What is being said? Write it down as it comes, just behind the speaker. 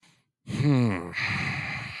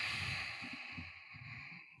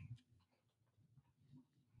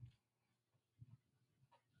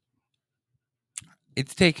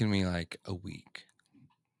It's taken me like a week.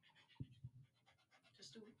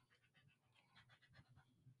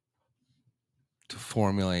 To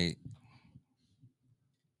formulate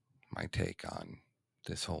my take on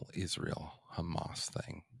this whole Israel Hamas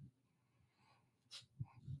thing.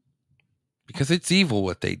 Because it's evil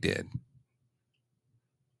what they did.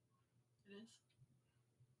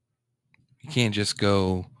 You can't just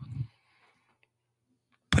go.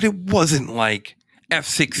 But it wasn't like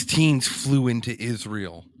F-16s flew into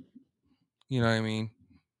Israel. You know what I mean?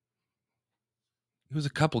 It was a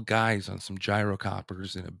couple guys on some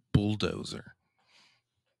gyrocopters and a bulldozer.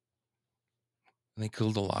 And they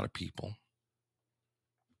killed a lot of people.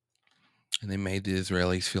 And they made the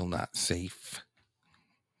Israelis feel not safe.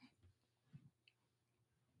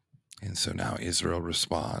 And so now Israel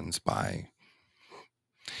responds by...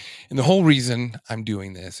 And the whole reason I'm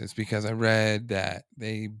doing this is because I read that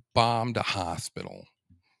they bombed a hospital.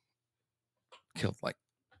 Killed like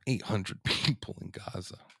 800 people in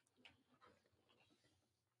Gaza.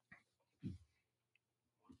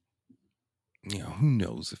 You know, who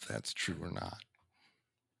knows if that's true or not.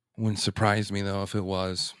 Wouldn't surprise me, though, if it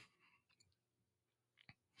was.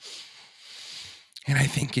 And I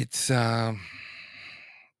think it's...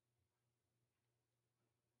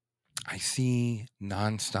 I see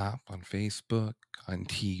nonstop on Facebook, on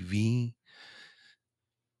TV,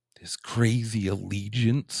 this crazy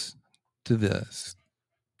allegiance to the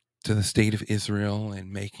state of Israel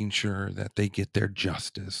and making sure that they get their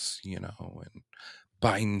justice, you know, and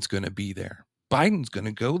Biden's going to be there. Biden's going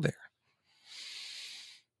to go there.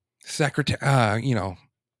 Secretary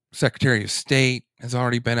of State has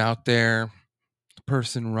already been out there. The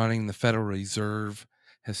person running the Federal Reserve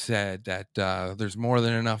has said that there's more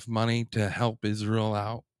than enough money to help Israel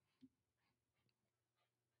out.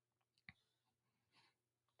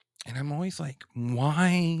 And I'm always like,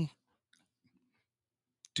 why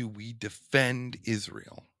do we defend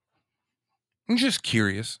Israel? I'm just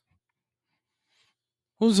curious.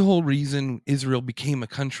 What was the whole reason Israel became a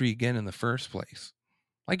country again in the first place?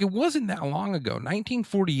 Like, it wasn't that long ago.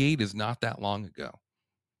 1948 is not that long ago.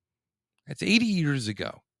 That's 80 years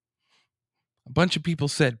ago. A bunch of people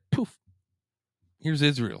said, poof, here's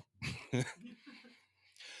Israel.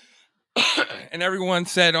 And everyone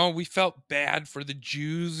said, oh, we felt bad for the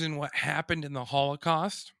Jews and what happened in the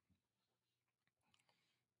Holocaust.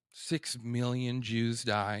 6 million Jews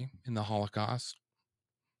die in the Holocaust.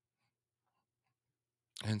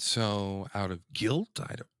 And so out of guilt,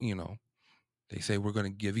 they say, we're going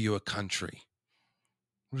to give you a country.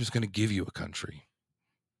 We're just going to give you a country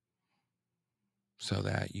so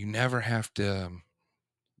that you never have to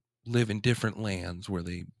live in different lands where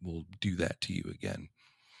they will do that to you again.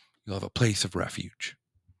 You'll have a place of refuge.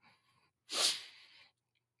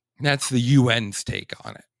 That's the UN's take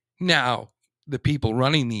on it. Now, the people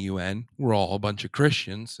running the UN were all a bunch of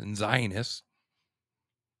Christians and Zionists,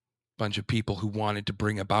 a bunch of people who wanted to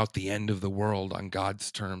bring about the end of the world on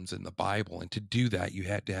God's terms in the Bible. And to do that, you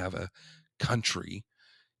had to have a country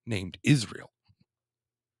named Israel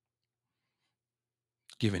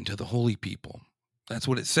given to the holy people. That's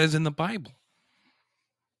what it says in the Bible.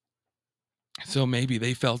 So maybe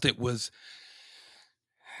they felt it was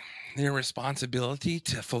their responsibility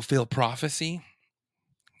to fulfill prophecy.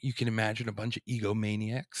 You can imagine a bunch of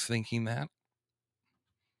egomaniacs thinking that.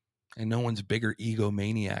 And no one's bigger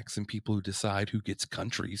egomaniacs than people who decide who gets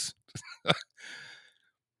countries.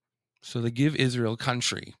 So they give Israel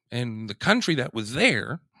country. And the country that was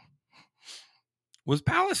there was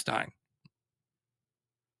Palestine.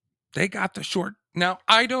 They got the short. Now,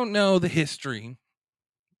 I don't know the history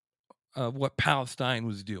of what Palestine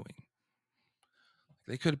was doing.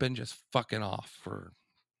 They could have been just fucking off for,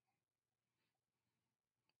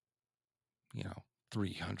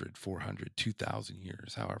 300, 400, 2,000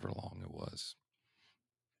 years, however long it was.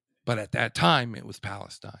 But at that time, it was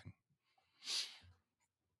Palestine.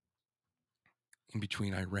 In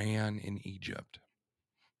between Iran and Egypt.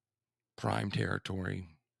 Prime territory.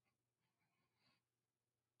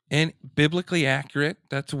 And biblically accurate,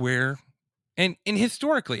 that's where, and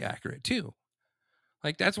historically accurate too.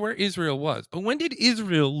 Like, that's where Israel was. But when did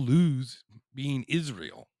Israel lose being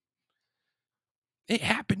Israel? It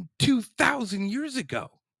happened 2,000 years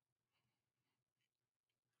ago.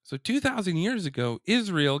 So 2,000 years ago,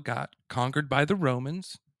 Israel got conquered by the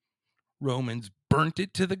Romans. Romans burnt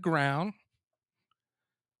it to the ground.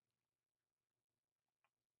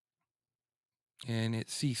 And it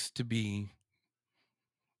ceased to be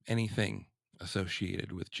anything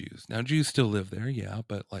associated with Jews. Now, Jews still live there, yeah,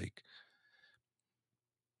 but like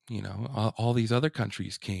all these other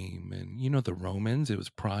countries came, and the Romans, it was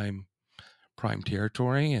prime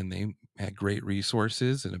territory, and they had great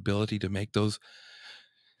resources and ability to make those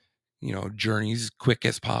journeys quick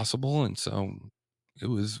as possible, and so it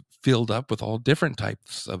was filled up with all different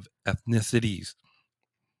types of ethnicities.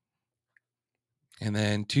 And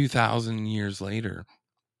then 2,000 years later,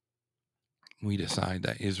 we decide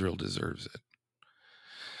that Israel deserves it,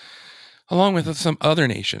 along with some other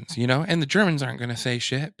nations, and the Germans aren't going to say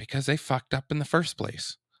shit because they fucked up in the first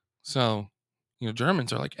place. So,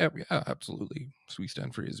 Germans are like, yeah, absolutely, we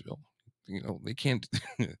stand for Israel. They can't,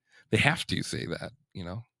 they have to say that,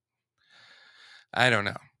 I don't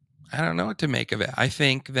know. I don't know what to make of it. I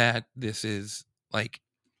think that this is like,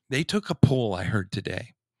 they took a poll I heard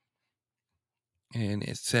today, and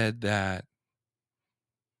it said that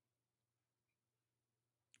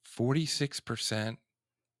 46%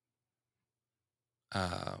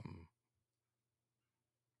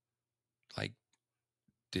 like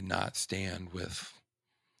did not stand with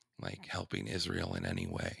like helping Israel in any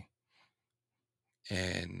way,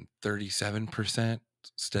 and 37%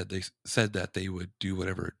 said that they would do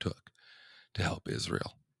whatever it took to help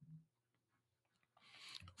Israel.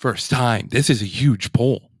 First time. This is a huge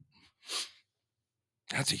poll.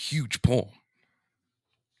 That's a huge poll.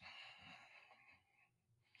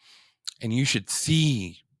 And you should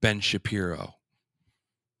see Ben Shapiro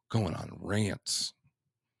going on rants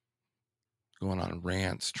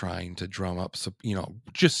trying to drum up some,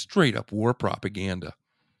 just straight up war propaganda.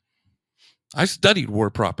 I studied war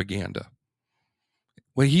propaganda.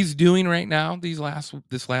 What he's doing right now, this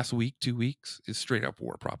last week, 2 weeks, is straight up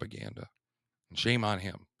war propaganda. And shame on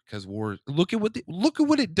him, because war. Look at what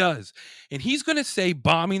it does. And he's going to say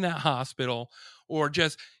bombing that hospital or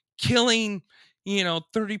just killing,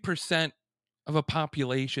 30% of a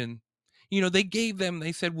population.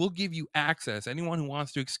 They said, we'll give you access. Anyone who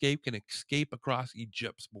wants to escape can escape across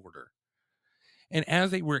Egypt's border. And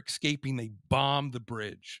as they were escaping, they bombed the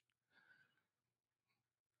bridge.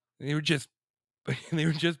 They were just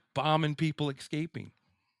bombing people escaping.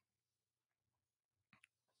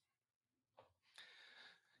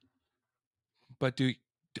 But do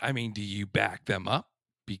you back them up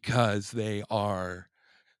because they are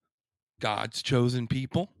God's chosen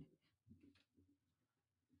people?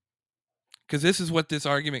 Because this is what this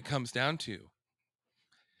argument comes down to.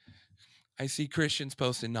 I see Christians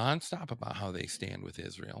posting nonstop about how they stand with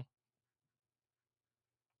Israel,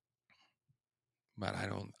 but I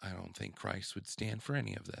don't think Christ would stand for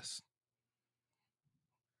any of this.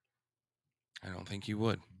 I don't think he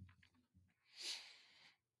would.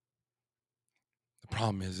 The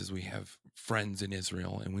problem is we have friends in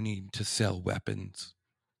Israel, and we need to sell weapons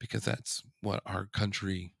because that's what our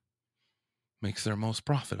country makes their most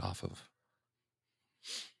profit off of.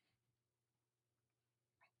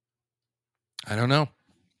 I don't know.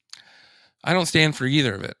 I don't stand for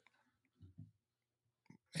either of it,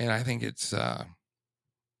 and I think it's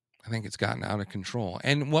gotten out of control.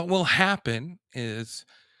 And what will happen is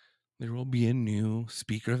there will be a new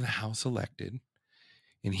Speaker of the House elected,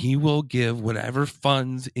 and he will give whatever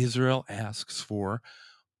funds Israel asks for,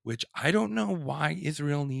 which I don't know why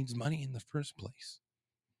Israel needs money in the first place,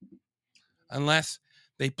 unless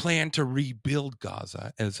they plan to rebuild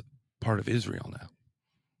Gaza as part of Israel now.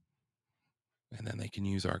 And then they can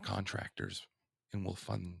use our contractors, and we'll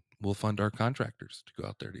fund our contractors to go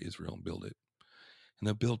out there to Israel and build it. And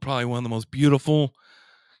they'll build probably one of the most beautiful,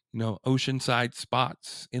 oceanside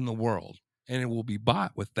spots in the world. And it will be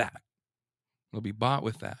bought with that. It'll be bought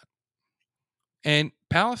with that. And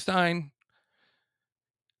Palestine,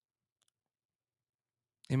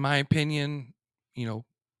 in my opinion, in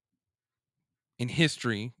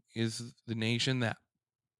history, is the nation that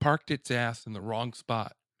parked its ass in the wrong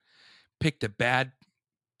spot, picked a bad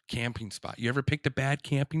camping spot. You ever picked a bad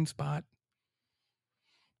camping spot?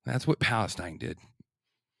 That's what Palestine did.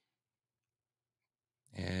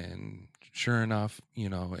 And sure enough,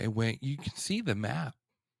 it went, you can see the map,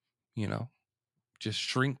 just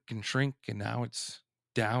shrink, and now it's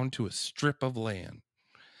down to a strip of land.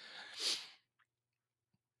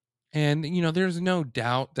 And, there's no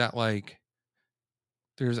doubt that, like,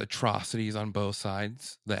 there's atrocities on both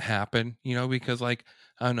sides that happen, because, like,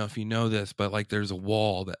 I don't know if you know this, but, like, there's a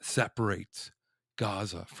wall that separates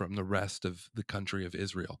Gaza from the rest of the country of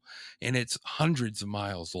Israel. And it's hundreds of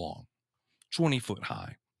miles long, 20 foot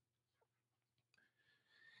high.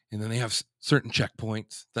 And then they have certain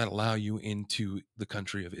checkpoints that allow you into the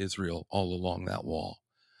country of Israel all along that wall.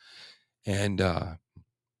 And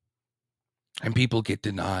people get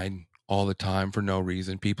denied all the time for no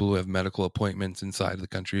reason. People who have medical appointments inside of the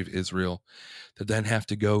country of Israel that then have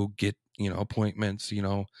to go get, appointments,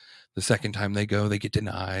 the second time they go, they get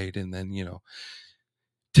denied. And then,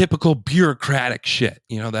 typical bureaucratic shit,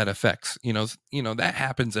 that affects, that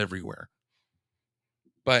happens everywhere.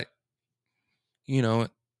 But,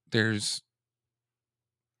 there's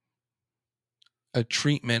a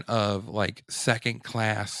treatment of like second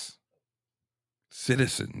class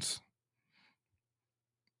citizens.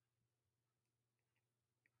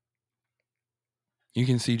 You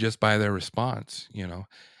can see just by their response, And,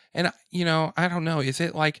 I don't know.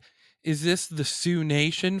 Is this the Sioux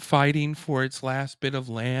Nation fighting for its last bit of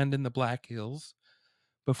land in the Black Hills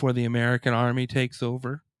before the American army takes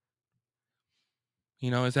over?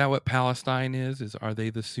 Is that what Palestine is? Are they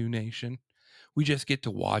the Sioux Nation? We just get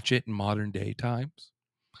to watch it in modern day times.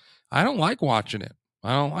 I don't like watching it.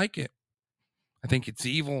 I don't like it. I think it's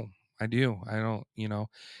evil. I do. I don't,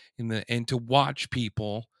 and to watch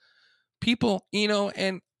people,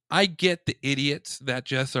 and I get the idiots that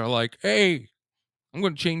just are like, hey, I'm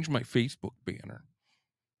going to change my Facebook banner.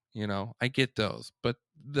 I get those. But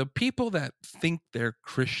the people that think they're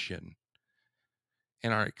Christian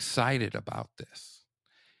and are excited about this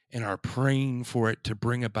and are praying for it to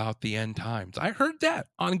bring about the end times. I heard that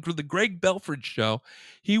on the Greg Belford show.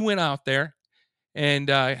 He went out there and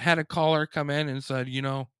had a caller come in and said,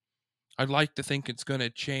 I'd like to think it's going to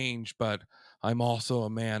change, but I'm also a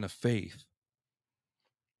man of faith.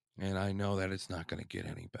 And I know that it's not going to get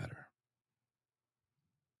any better.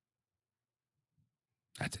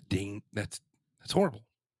 That's horrible.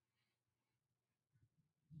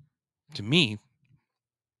 To me,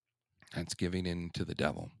 that's giving in to the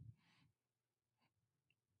devil.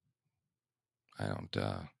 I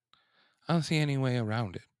don't see any way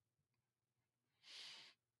around it.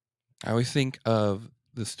 I always think of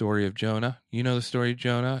the story of Jonah. You know the story of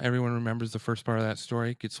Jonah? Everyone remembers the first part of that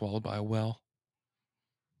story. Gets swallowed by a whale.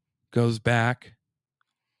 Goes back.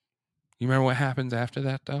 You remember what happens after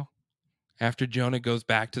that, though? After Jonah goes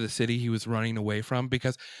back to the city he was running away from,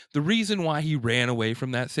 because the reason why he ran away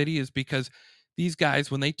from that city is because these guys,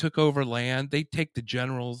 when they took over land, they take the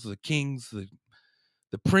generals, the kings,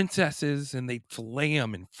 the princesses, and they fillet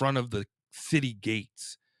them in front of the city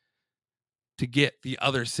gates to get the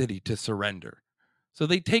other city to surrender. So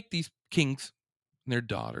they take these kings and their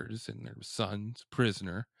daughters and their sons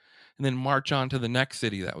prisoner and then march on to the next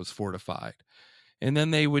city that was fortified. And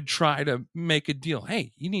then they would try to make a deal.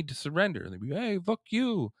 Hey, you need to surrender. And they'd be, hey, fuck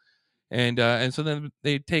you. And so then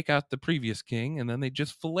they'd take out the previous king and then they'd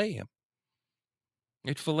just fillet him.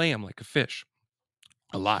 They'd fillet him like a fish,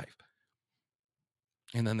 alive.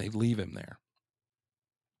 And then they'd leave him there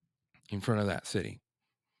in front of that city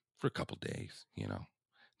for a couple days,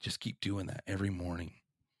 Just keep doing that every morning.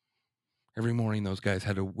 Every morning, those guys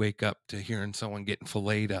had to wake up to hearing someone getting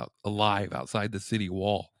filleted out alive outside the city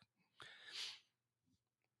wall.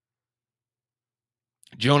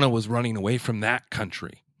 Jonah was running away from that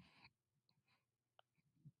country.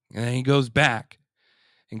 And then he goes back,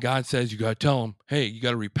 and God says, you got to tell him, hey, you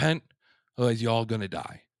got to repent, otherwise you're all going to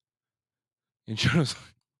die. And Jonah's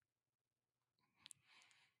like,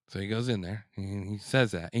 so he goes in there, and he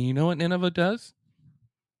says that. And you know what Nineveh does?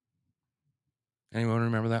 Anyone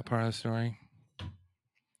remember that part of the story?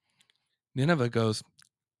 Nineveh goes,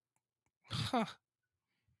 huh,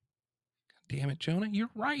 damn it, Jonah, you're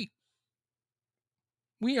right.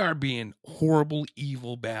 We are being horrible,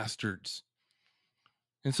 evil bastards.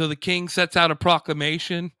 And so the king sets out a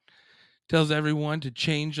proclamation, tells everyone to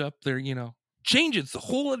change up their, changes the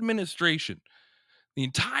whole administration. The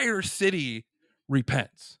entire city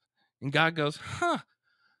repents. And God goes,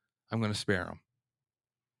 I'm going to spare them.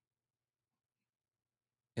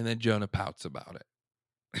 And then Jonah pouts about it.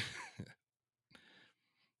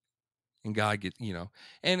 And God gets,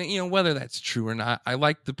 and whether that's true or not, I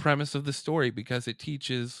like the premise of the story because it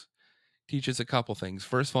teaches a couple things.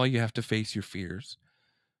 First of all, you have to face your fears.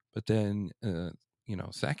 But then,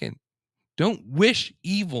 second, don't wish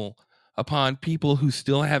evil upon people who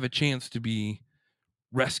still have a chance to be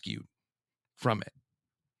rescued from it.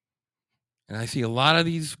 And I see a lot of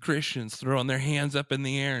these Christians throwing their hands up in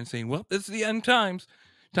the air and saying, well, this is the end times.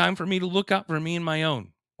 Time for me to look out for me and my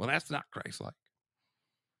own. Well, that's not Christ-like.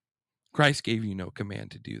 Christ gave you no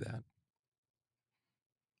command to do that.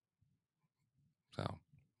 So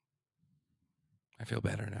I feel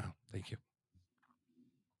better now. Thank you.